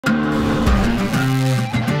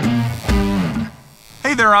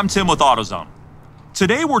Hey there, I'm Tim with AutoZone.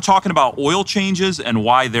 Today we're talking about oil changes and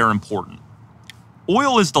why they're important.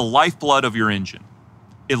 Oil is the lifeblood of your engine.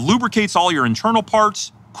 It lubricates all your internal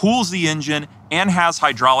parts, cools the engine, and has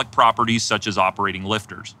hydraulic properties such as operating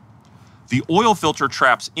lifters. The oil filter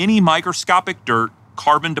traps any microscopic dirt,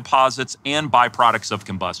 carbon deposits, and byproducts of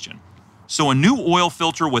combustion. So a new oil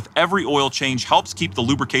filter with every oil change helps keep the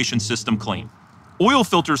lubrication system clean. Oil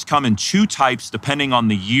filters come in two types depending on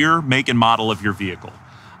the year, make, and model of your vehicle.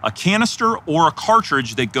 A canister or a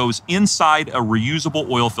cartridge that goes inside a reusable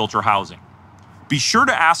oil filter housing. Be sure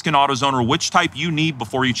to ask an AutoZoner which type you need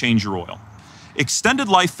before you change your oil. Extended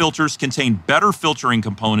life filters contain better filtering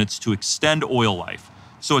components to extend oil life,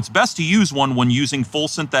 so it's best to use one when using full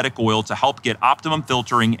synthetic oil to help get optimum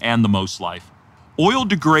filtering and the most life. Oil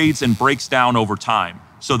degrades and breaks down over time,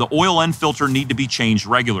 so the oil and filter need to be changed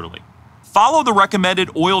regularly. Follow the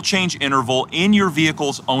recommended oil change interval in your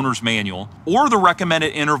vehicle's owner's manual or the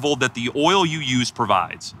recommended interval that the oil you use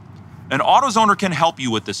provides. An AutoZoner can help you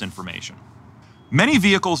with this information. Many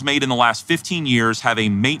vehicles made in the last 15 years have a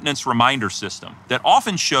maintenance reminder system that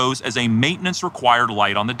often shows as a maintenance required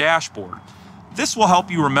light on the dashboard. This will help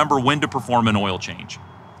you remember when to perform an oil change.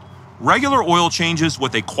 Regular oil changes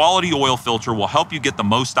with a quality oil filter will help you get the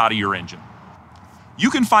most out of your engine. You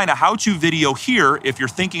can find a how-to video here if you're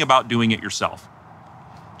thinking about doing it yourself.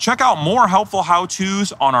 Check out more helpful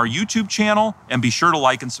how-tos on our YouTube channel and be sure to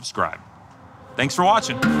like and subscribe. Thanks for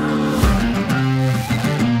watching.